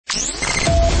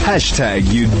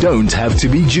You don't have to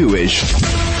be Jewish.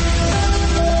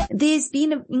 There's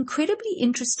been an incredibly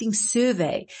interesting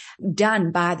survey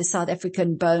done by the South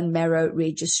African Bone Marrow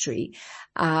Registry.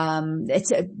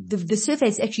 The survey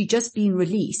has actually just been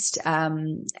released,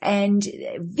 and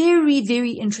very,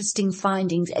 very interesting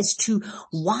findings as to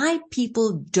why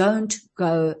people don't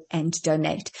go and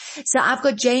donate. So I've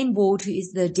got Jane Ward, who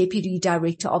is the Deputy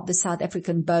Director of the South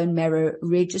African Bone Marrow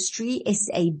Registry,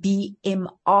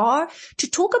 SABMR, to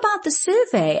talk about the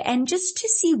survey and just to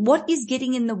see what is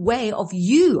getting in the way of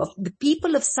the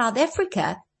people of South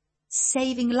Africa,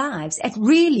 saving lives at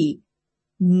really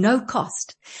no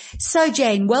cost. So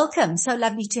Jane, welcome. So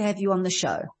lovely to have you on the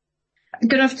show.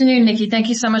 Good afternoon, Nikki. Thank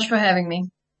you so much for having me.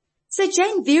 So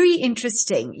Jane, very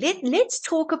interesting. Let's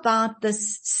talk about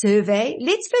this survey.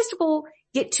 Let's first of all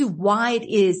get to why it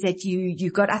is that you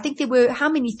got, I think there were how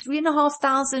many,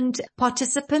 3,500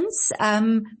 participants,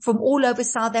 from all over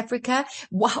South Africa.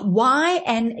 Why?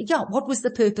 And what was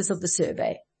the purpose of the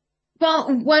survey?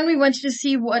 Well, one, we wanted to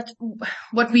see what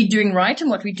we're doing right and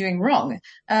what we're doing wrong.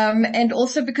 And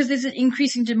also because there's an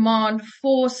increasing demand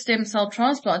for stem cell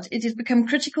transplants, it has become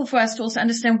critical for us to also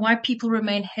understand why people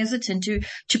remain hesitant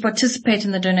to participate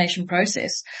in the donation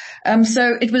process.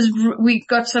 So we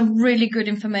got some really good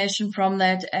information from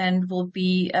that, and we'll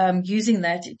be, using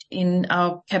that in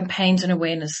our campaigns and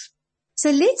awareness. So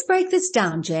let's break this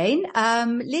down, Jane.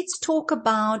 Let's talk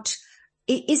about,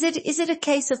 Is it a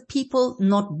case of people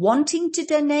not wanting to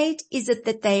donate? Is it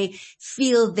that they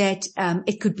feel that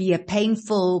it could be a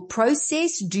painful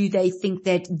process? Do they think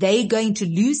that they're going to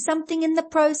lose something in the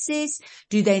process?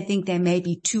 Do they think they may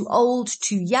be too old,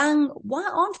 too young? Why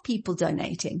aren't people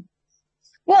donating?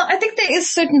 Well, I think there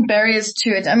is certain barriers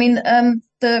to it. I mean,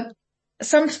 for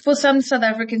some South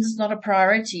Africans, it's not a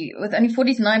priority, with only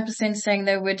 49% saying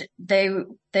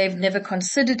they've never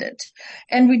considered it.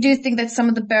 And we do think that some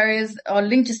of the barriers are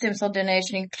linked to stem cell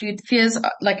donation include fears,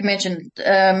 like I mentioned,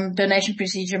 donation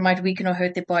procedure might weaken or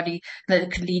hurt their body, that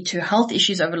it could lead to health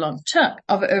issues over a long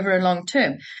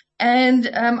term. And,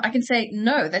 I can say,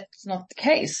 no, that's not the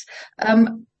case.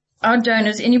 Our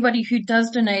donors, anybody who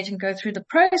does donate and go through the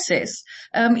process,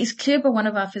 is cleared by one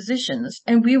of our physicians,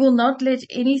 and we will not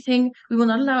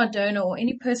allow a donor or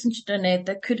any person to donate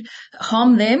that could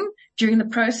harm them during the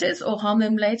process or harm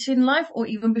them later in life or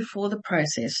even before the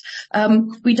process.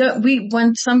 We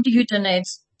want somebody who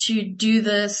donates to do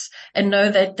this and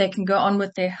know that they can go on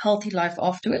with their healthy life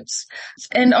afterwards.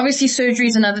 And obviously surgery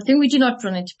is another thing. We do not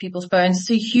run into people's bones.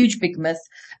 It's a huge, big myth.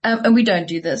 And we don't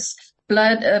do this.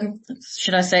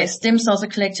 Stem cells are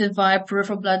collected via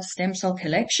peripheral blood stem cell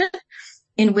collection,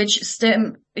 in which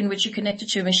you connect it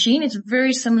to a machine. It's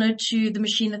very similar to the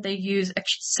machine that they use,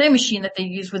 actually the same machine that they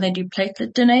use when they do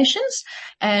platelet donations,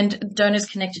 and donors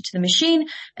connect it to the machine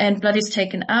and blood is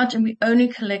taken out, and we only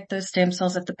collect those stem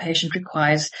cells that the patient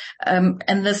requires.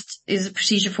 And this is a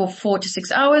procedure for 4 to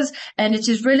 6 hours, and it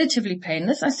is relatively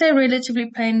painless. I say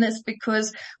relatively painless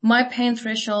because my pain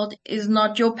threshold is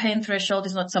not your pain threshold,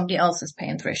 is not somebody else's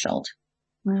pain threshold.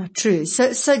 Oh, true.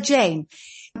 So Jane,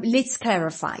 let's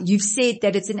clarify. You've said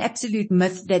that it's an absolute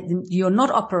myth that you're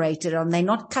not operated on. They're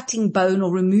not cutting bone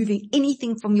or removing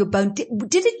anything from your bone.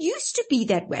 Did it used to be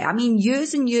that way? I mean,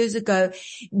 years and years ago,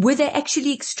 were they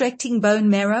actually extracting bone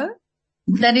marrow?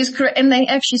 That is correct. And they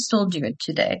actually still do it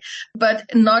today, but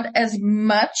not as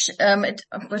much. It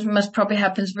must probably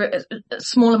happens a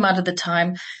small amount of the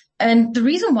time. And the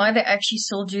reason why they actually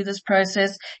still do this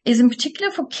process is in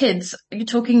particular for kids. You're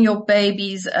talking your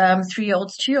babies,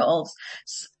 3-year-olds, 2-year-olds.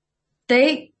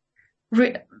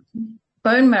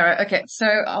 Bone marrow. Okay. So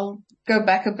I'll go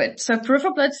back a bit. So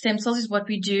peripheral blood stem cells is what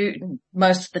we do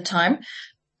most of the time.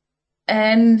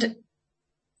 And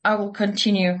I will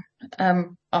continue,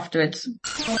 afterwards.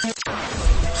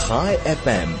 High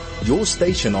FM, your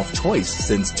station of choice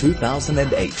since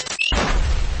 2008.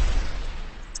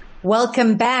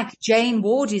 Welcome back. Jane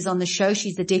Ward is on the show.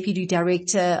 She's the Deputy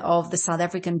Director of the South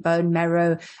African Bone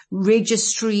Marrow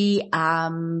Registry.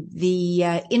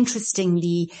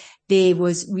 Interestingly, there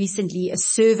was recently a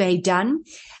survey done,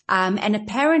 and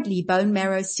apparently bone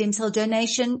marrow stem cell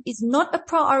donation is not a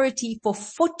priority for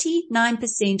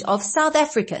 49% of South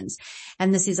Africans.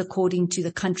 And this is according to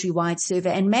the countrywide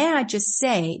survey. And may I just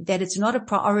say that it's not a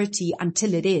priority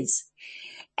until it is.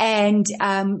 And,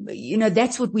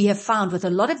 that's what we have found with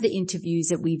a lot of the interviews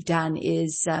that we've done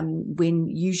is, when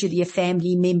usually a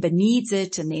family member needs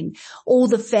it, and then all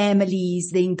the families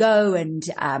then go and,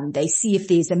 they see if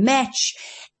there's a match.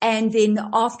 And then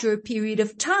after a period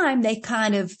of time, they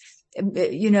kind of, while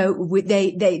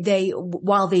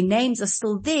their names are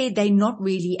still there, they're not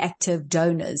really active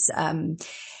donors. And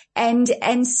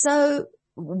so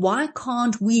why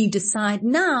can't we decide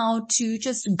now to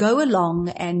just go along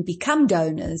and become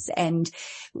donors? And,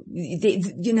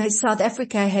 South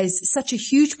Africa has such a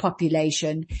huge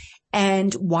population.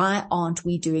 And why aren't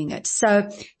we doing it? So,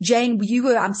 Jane,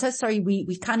 I'm so sorry,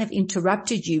 we kind of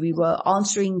interrupted you. We were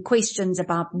answering questions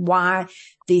about why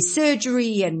there's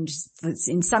surgery, and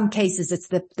in some cases it's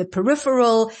the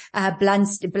peripheral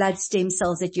blood stem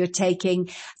cells that you're taking.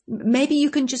 Maybe you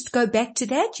can just go back to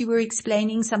that. You were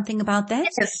explaining something about that.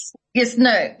 Yes,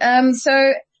 no.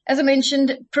 So, as I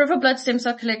mentioned, peripheral blood stem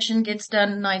cell collection gets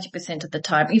done 90% of the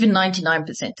time, even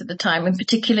 99% of the time, in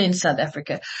particular in South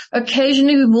Africa.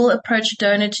 Occasionally we will approach a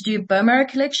donor to do bone marrow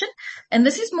collection, and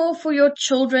this is more for your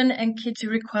children and kids who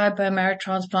require bone marrow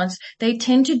transplants. They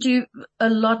tend to do a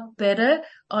lot better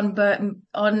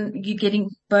on you getting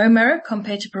bone marrow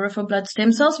compared to peripheral blood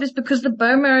stem cells. It's because the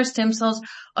bone marrow stem cells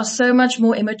are so much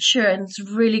more immature, and it's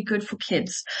really good for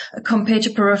kids compared to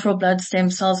peripheral blood stem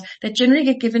cells that generally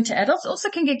get given to adults. Also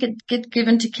can get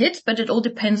given to kids, but it all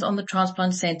depends on the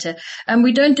transplant center. And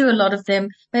we don't do a lot of them,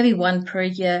 maybe one per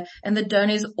year, and the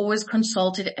donor is always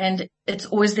consulted, and it's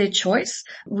always their choice.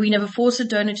 We never force a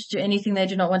donor to do anything they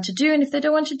do not want to do, and if they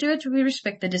don't want to do it, we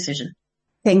respect their decision.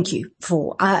 Thank you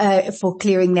for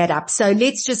clearing that up. So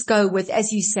let's just go with,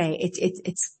 as you say,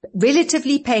 it's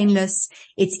relatively painless.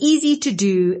 It's easy to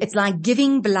do. It's like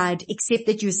giving blood, except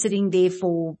that you're sitting there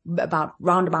for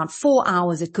round about 4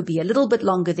 hours. It could be a little bit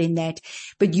longer than that,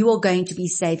 but you are going to be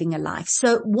saving a life.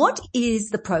 So what is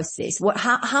the process?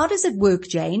 How does it work,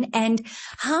 Jane? And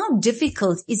how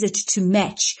difficult is it to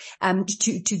match,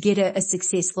 to get a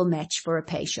successful match for a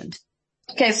patient?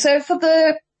 Okay. So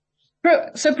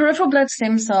peripheral blood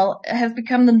stem cell has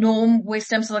become the norm, where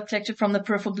stem cells are collected from the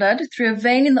peripheral blood through a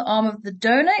vein in the arm of the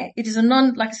donor. It is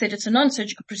it's a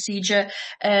non-surgical procedure,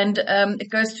 and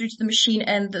it goes through to the machine,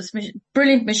 and this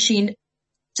brilliant machine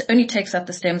only takes up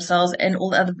the stem cells, and all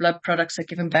the other blood products are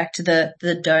given back to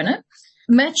the donor.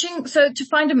 Matching, so to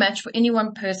find a match for any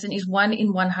one person is 1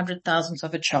 in 100,000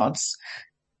 of a chance.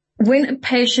 When a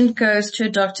patient goes to a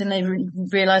doctor and they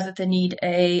realize that they need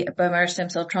a bone marrow stem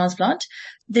cell transplant,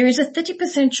 there is a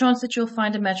 30% chance that you'll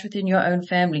find a match within your own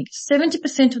family.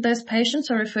 70% of those patients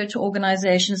are referred to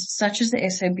organizations such as the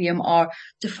SABMR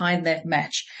to find that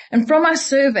match. And from our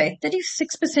survey,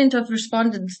 36% of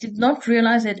respondents did not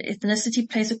realize that ethnicity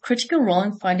plays a critical role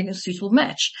in finding a suitable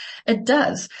match. It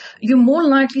does. You're more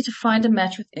likely to find a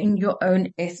match within your own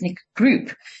ethnic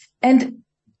group. And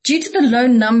due to the low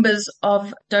numbers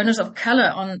of donors of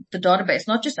color on the database,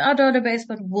 not just our database,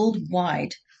 but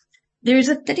worldwide, there is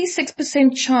a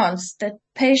 36% chance that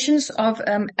patients of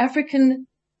African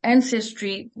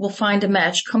ancestry will find a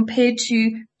match, compared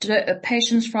to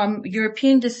patients from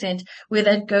European descent, where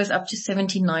that goes up to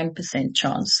 79%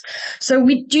 chance. So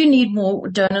we do need more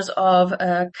donors of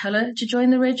color to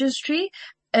join the registry,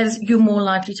 as you're more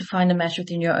likely to find a match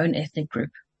within your own ethnic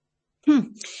group.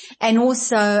 And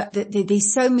also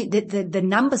there's so many, the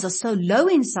numbers are so low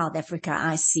in South Africa,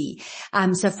 I see.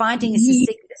 So finding a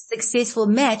successful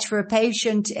match for a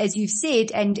patient, as you've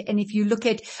said, and if you look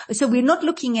at, so we're not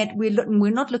looking at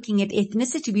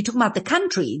ethnicity. We're talking about the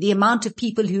country, the amount of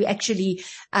people who actually,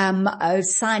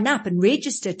 sign up and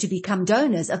register to become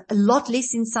donors, a lot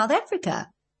less in South Africa.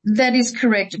 That is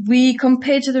correct. We,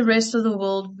 compared to the rest of the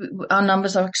world, our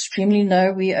numbers are extremely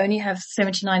low. We only have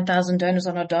 79,000 donors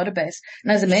on our database.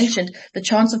 And as I mentioned, the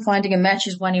chance of finding a match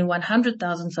is 1 in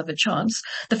 100,000 of a chance.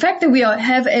 The fact that we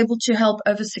have able to help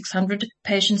over 600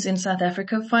 patients in South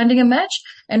Africa finding a match,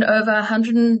 and over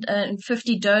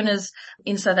 150 donors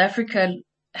in South Africa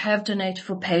have donated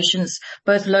for patients,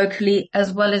 both locally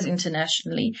as well as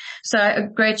internationally. So a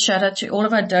great shout out to all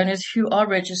of our donors who are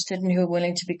registered and who are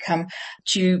willing to become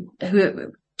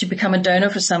a donor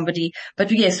for somebody.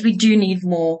 But yes, we do need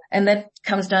more, and that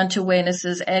comes down to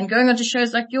awarenesses and going on to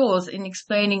shows like yours in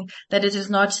explaining that it is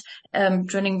not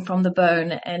drilling from the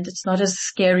bone, and it's not as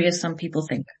scary as some people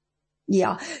think.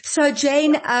 Yeah. So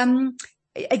Jane,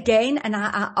 again, and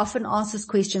I often ask this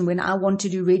question when I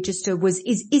wanted to register,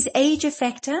 is age a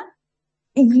factor?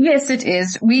 Yes, it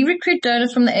is. We recruit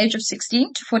donors from the age of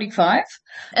 16 to 45.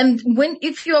 And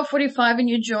if you are 45 and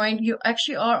you join, you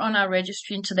actually are on our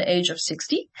registry until the age of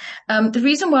 60. The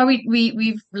reason why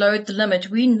we've lowered the limit,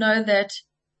 we know that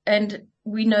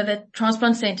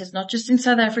transplant centers, not just in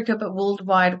South Africa, but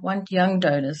worldwide, want young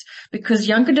donors, because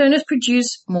younger donors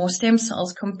produce more stem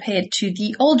cells compared to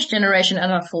the older generation,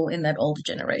 and I fall in that older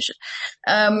generation,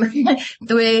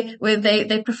 where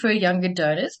they prefer younger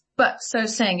donors. But so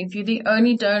saying, if you're the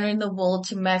only donor in the world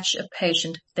to match a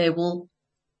patient, they will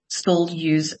still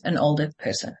use an older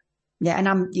person. Yeah. And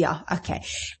okay.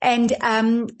 And,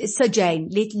 so Jane,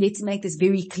 let's make this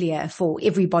very clear for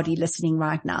everybody listening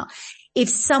right now. If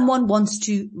someone wants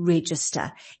to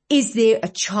register, is there a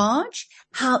charge?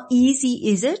 How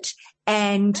easy is it?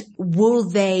 And will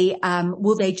they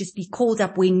just be called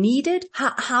up when needed?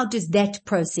 How does that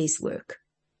process work?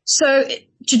 So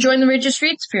to join the registry,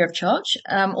 it's free of charge.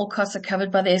 All costs are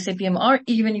covered by the SABMR.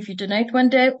 Even if you donate one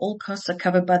day, all costs are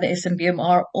covered by the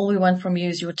SABMR. All we want from you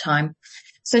is your time.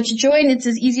 So to join, it's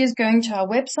as easy as going to our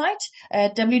website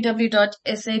at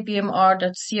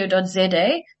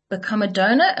www.sabmr.co.za, become a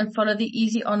donor, and follow the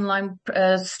easy online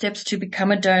steps to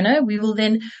become a donor. We will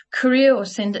then courier or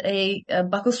send a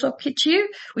buccal swab kit to you,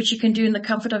 which you can do in the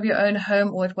comfort of your own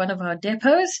home or at one of our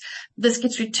depots. This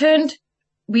gets returned.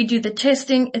 We do the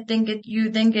testing. You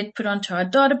then get put onto our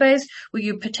database where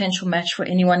you're a potential match for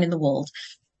anyone in the world,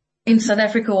 in South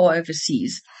Africa or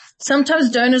overseas. Sometimes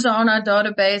donors are on our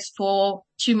database for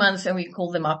 2 months and we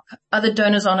call them up. Other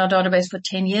donors are on our database for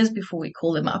 10 years before we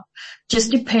call them up.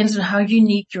 Just depends on how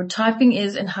unique your typing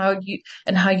is and how you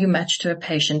match to a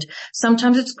patient.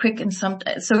 Sometimes it's quick so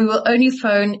we will only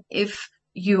phone if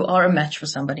you are a match for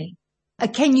somebody.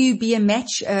 Can you be a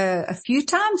match a few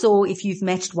times, or if you've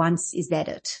matched once, is that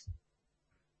it?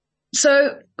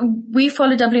 So we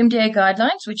follow WMDA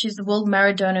guidelines, which is the World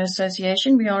Marrow Donor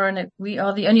Association. We are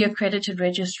the only accredited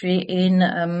registry in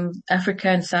Africa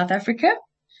and South Africa.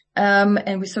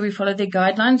 And we follow their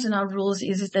guidelines, and our rules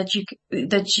is that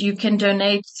you can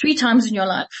donate 3 times in your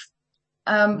life.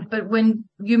 But when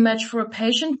you match for a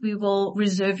patient, we will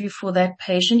reserve you for that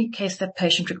patient in case that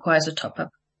patient requires a top-up.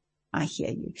 I hear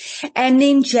you. And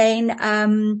then Jane, if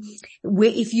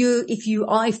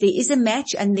there is a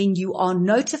match and then you are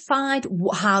notified,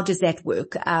 how does that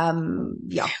work?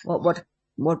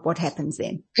 What happens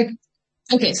then?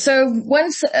 Okay. So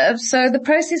the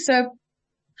process of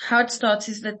how it starts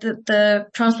is that the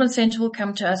transplant center will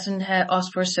come to us and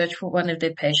ask for a search for one of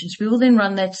their patients. We will then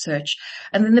run that search,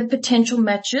 and then the potential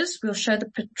matches, we'll show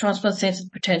the transplant center the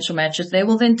potential matches. They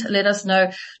will then let us know,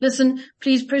 listen,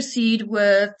 please proceed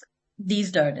with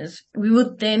these donors. We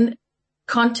would then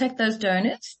contact those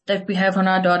donors that we have on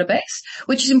our database,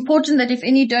 which is important that if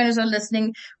any donors are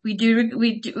listening,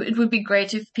 it would be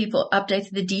great if people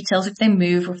updated the details if they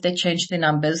move or if they change their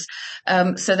numbers,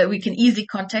 so that we can easily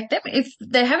contact them. If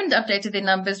they haven't updated their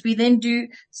numbers, we then do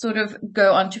sort of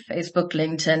go onto Facebook,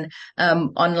 LinkedIn,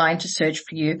 online to search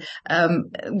for you.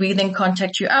 We then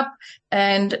contact you up,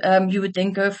 and you would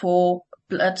then go for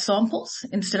blood samples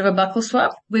instead of a buccal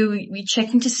swab, where we're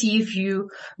checking to see if you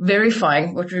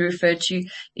verifying what we refer to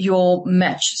your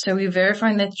match. So we're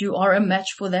verifying that you are a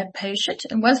match for that patient.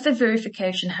 And once the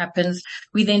verification happens,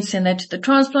 we then send that to the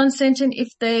transplant center. And if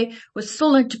they would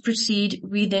still like to proceed,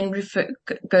 we then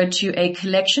go to a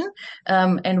collection,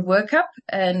 and workup,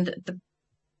 and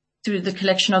through the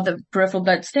collection of the peripheral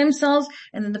blood stem cells,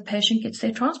 and then the patient gets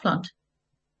their transplant.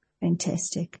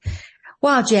 Fantastic.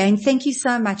 Wow, Jane, thank you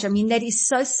so much. I mean, that is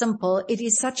so simple. It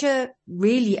is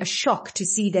really a shock to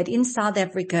see that in South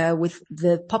Africa, with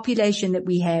the population that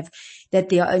we have, that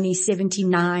there are only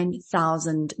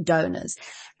 79,000 donors.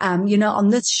 On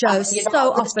this show,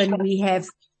 so often we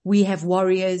have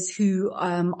warriors who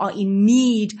are in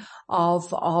need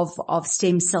of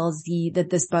stem cells,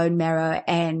 this bone marrow,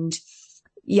 and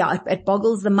it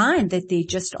boggles the mind that there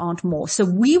just aren't more. So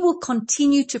we will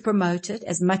continue to promote it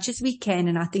as much as we can.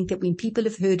 And I think that when people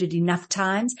have heard it enough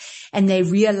times and they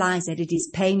realize that it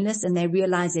is painless and they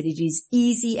realize that it is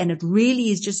easy and it really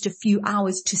is just a few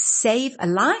hours to save a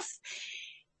life,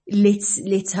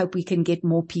 let's hope we can get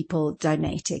more people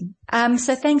donating.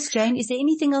 So thanks, Jane. Is there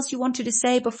anything else you wanted to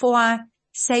say before I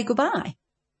say goodbye?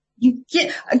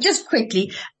 Yeah, just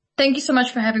quickly. Thank you so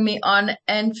much for having me on.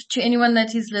 And to anyone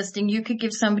that is listening, you could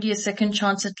give somebody a second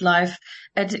chance at life,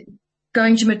 at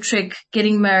going to matric,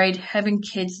 getting married, having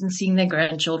kids, and seeing their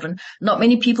grandchildren. Not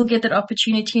many people get that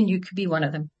opportunity, and you could be one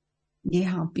of them.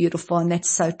 Yeah, beautiful. And that's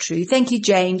so true. Thank you,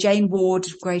 Jane. Jane Ward,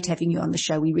 great having you on the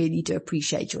show. We really do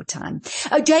appreciate your time.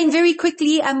 Oh, Jane, very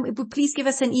quickly, please give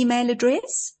us an email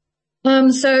address.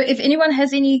 So if anyone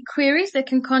has any queries, they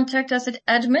can contact us at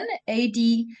admin,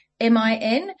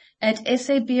 ADMIN, at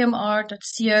sabmr.co.za,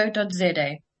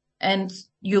 and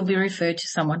you'll be referred to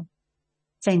someone.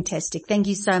 Fantastic. Thank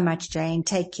you so much, Jane.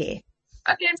 Take care.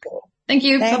 Okay. Thank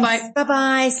you. Thanks. Bye-bye.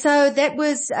 Bye-bye. So that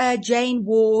was Jane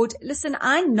Ward. Listen,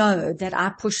 I know that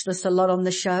I push this a lot on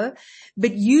the show,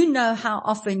 but you know how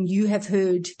often you have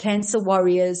heard cancer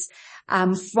warriors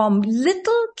from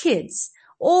little kids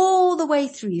all the way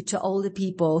through to older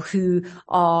people who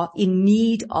are in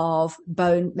need of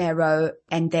bone marrow,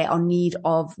 and they are in need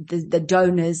of the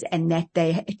donors, and that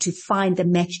to find the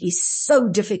match is so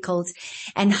difficult,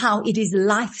 and how it is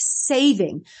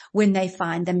life-saving when they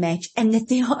find the match, and that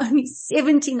there are only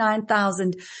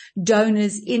 79,000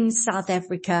 donors in South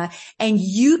Africa, and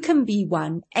you can be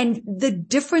one, and the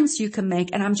difference you can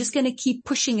make. And I'm just going to keep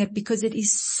pushing it because it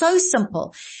is so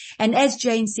simple. And as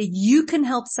Jane said, you can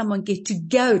help someone get to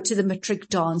go to the matric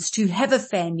dance, to have a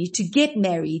family, to get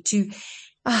married,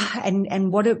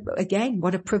 and what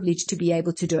a privilege to be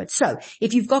able to do it. So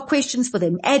if you've got questions for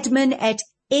them,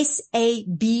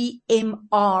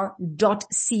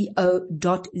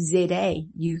 admin@SABMR.co.za,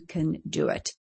 you can do it.